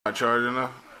Not charged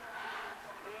enough?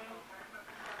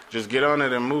 Just get on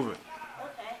it and move it.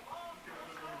 Okay.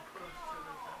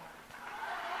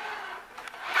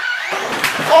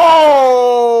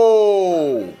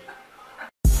 Oh!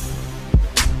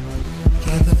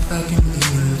 Get the fucking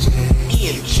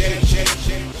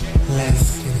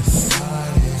Let's get it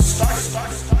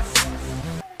started.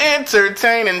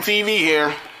 Entertaining TV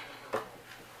here.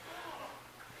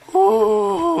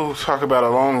 Ooh, talk about a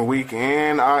long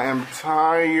weekend. I am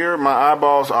tired. My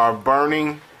eyeballs are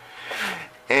burning.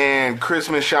 And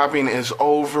Christmas shopping is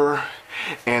over.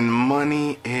 And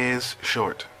money is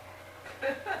short.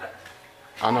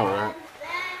 I know, right?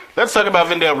 Let's talk about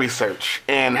vindale research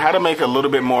and how to make a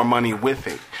little bit more money with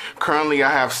it. Currently, I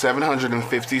have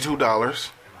 $752.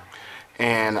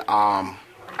 And I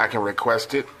can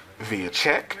request it via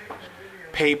check,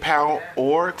 PayPal,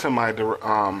 or to my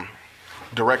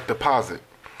direct deposit.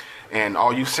 And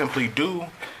all you simply do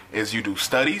is you do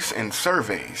studies and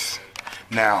surveys.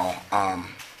 Now,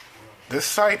 this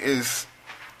site it's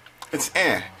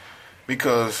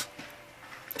because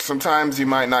sometimes you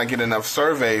might not get enough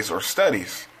surveys or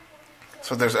studies.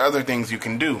 So there's other things you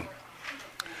can do.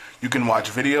 You can watch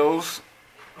videos,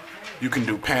 you can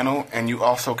do panel, and you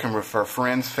also can refer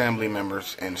friends, family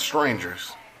members, and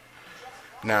strangers.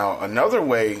 Now, another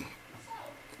way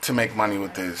to make money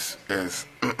with this is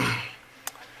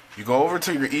you go over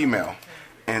to your email,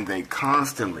 and they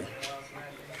constantly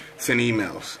send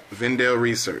emails. Vindale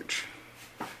research,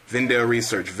 Vindale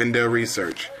research, Vindale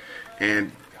research.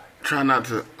 And try not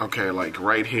to, okay, like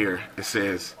right here, it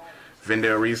says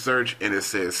Vindale research, and it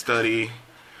says study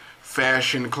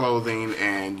fashion clothing,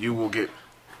 and you will get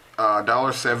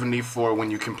 $1.74 when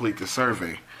you complete the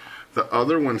survey. The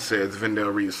other one says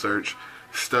Vindale research,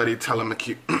 study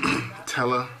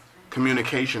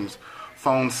telecommunications,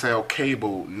 phone cell,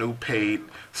 cable, new paid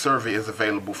survey is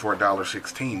available for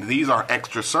 $1.16. These are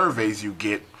extra surveys you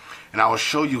get, and I will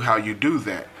show you how you do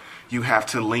that. You have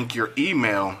to link your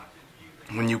email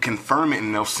when you confirm it,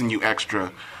 and they'll send you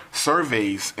extra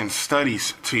surveys and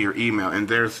studies to your email. And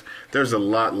there's a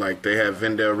lot, like they have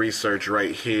Vindale research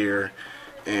right here,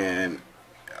 and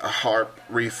a HARP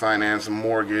refinance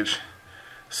mortgage,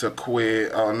 Sequoia.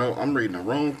 Oh no, I'm reading the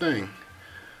wrong thing.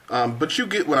 But you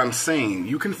get what I'm saying.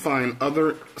 You can find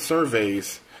other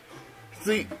surveys.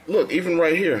 See, look, even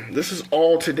right here, this is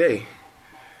all today.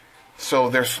 So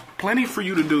there's plenty for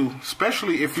you to do,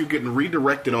 especially if you're getting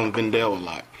redirected on Vindale a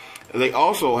lot. They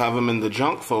also have them in the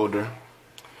junk folder.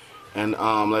 And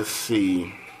let's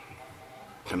see.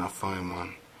 Can I find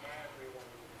one?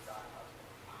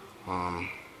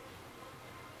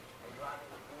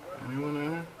 Anyone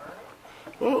in here?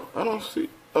 Well, I don't see.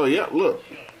 Oh yeah, look.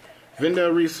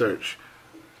 Vindale research.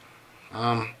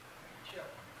 I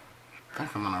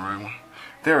think I'm on the right one.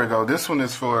 There we go. This one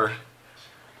is for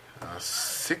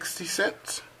 60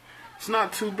 cents. It's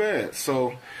not too bad.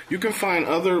 So you can find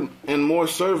other and more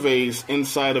surveys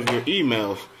inside of your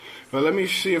emails. But let me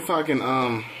see if I can,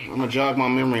 I'm going to jog my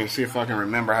memory and see if I can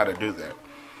remember how to do that.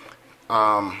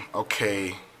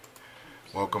 Okay.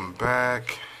 Welcome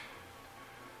back.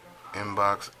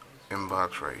 Inbox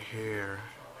right here.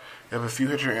 If you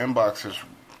hit your inbox, there's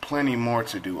plenty more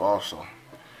to do also.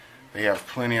 They have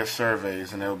plenty of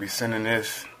surveys, and they'll be sending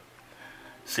this.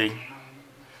 See?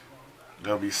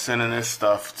 They'll be sending this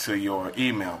stuff to your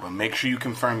email, but make sure you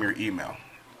confirm your email.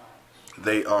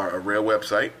 They are a real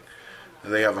website.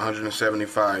 They have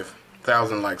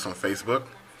 175,000 likes on Facebook.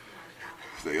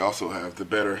 They also have the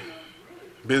Better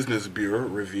Business Bureau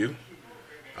review,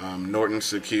 Norton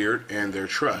Secured, and their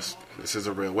trust. This is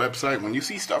a real website. When you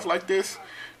see stuff like this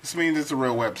means it's a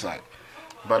real website.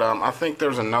 But I think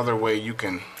there's another way you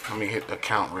can. Let me hit the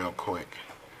count real quick.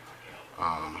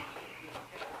 I'm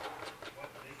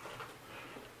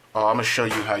gonna show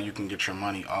you how you can get your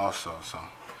money also. So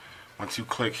once you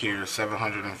click here,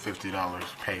 $750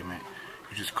 payment.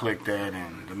 You just click that,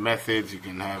 and the methods, you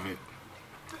can have it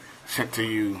sent to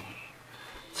you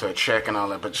to a check and all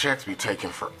that. But checks be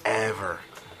taking forever.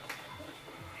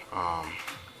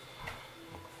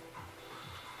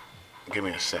 Give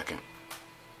me a second.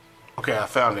 Okay, I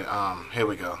found it. Here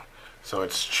we go. So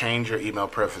it's change your email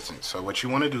preferences. So what you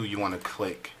want to do, you want to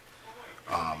click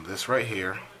this right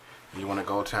here. You want to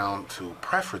go down to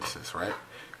preferences, right?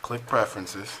 Click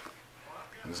preferences.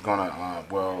 It's gonna,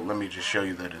 well, let me just show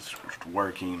you that it's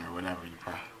working or whatever.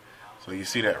 So you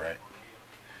see that, right?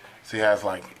 See how it's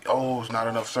like, oh, it's not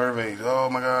enough surveys. Oh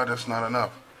my God, that's not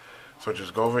enough. So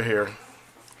just go over here,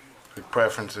 click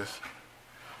preferences,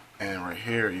 and right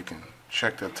here you can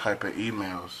check the type of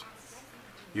emails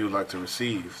you would like to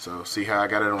receive. So see how I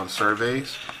got it on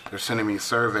surveys? They're sending me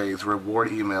surveys, reward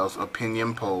emails,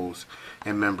 opinion polls,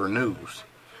 and member news.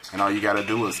 And all you got to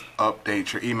do is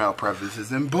update your email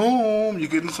preferences, and boom, you're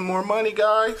getting some more money,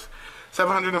 guys.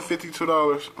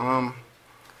 $752.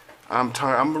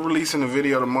 I'm releasing a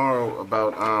video tomorrow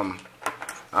about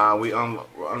we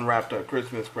unwrapped our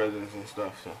Christmas presents and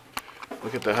stuff. So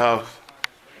look at the house.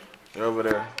 They're over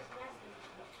there.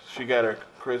 She got her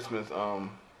Christmas.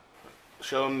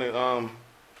 Show them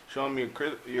your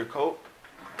coat.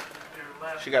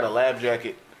 She got a lab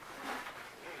jacket.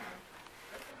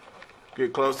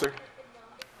 Get closer.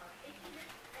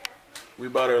 We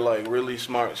bought her like really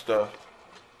smart stuff.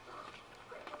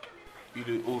 You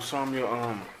do. Oh, some your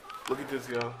look at this,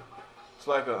 y'all. It's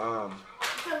like a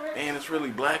man, it's really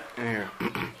black in here.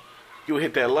 You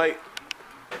hit that light.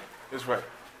 It's right.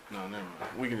 No, never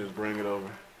mind. We can just bring it over.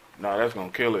 No, that's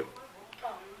gonna kill it.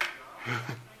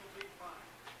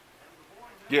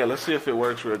 Yeah, let's see if it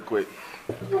works real quick.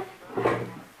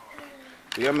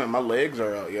 Yeah, man, my legs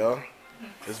are out, y'all.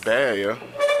 It's bad, yo.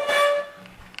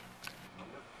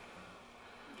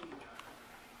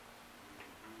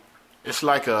 It's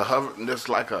like some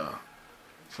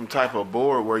type of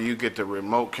board where you get to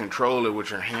remote control it with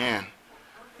your hand.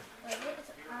 Wait, it's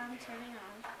turning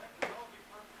on.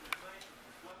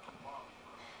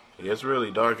 Yeah, it's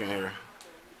really dark in here.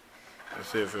 Let's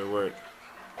see if it works.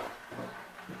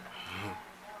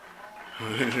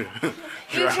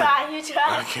 You try.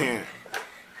 I can't.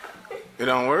 It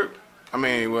don't work? I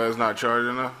mean, well, it's not charged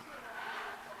enough.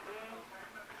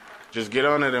 Just get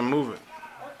on it and move it.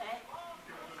 Okay.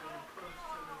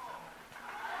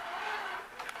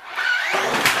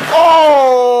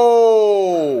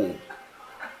 Oh!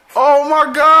 Oh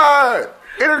my God!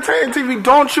 Entertainment TV,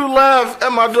 don't you laugh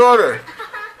at my daughter.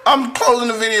 I'm closing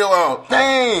the video out.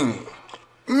 Dang!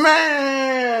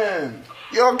 Man!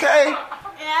 You okay?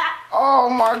 Yeah. Oh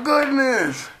my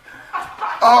goodness!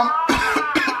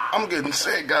 I'm getting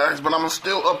sick, guys, but I'm gonna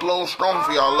still upload strong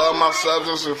for y'all. Love my subs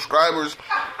and subscribers.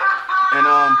 And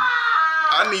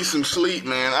I need some sleep,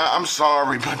 man. I'm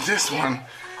sorry, but this one,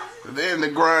 the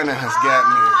grinding has got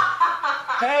me.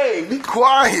 Hey, be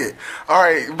quiet. All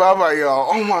right, bye-bye, y'all.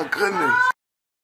 Oh my goodness.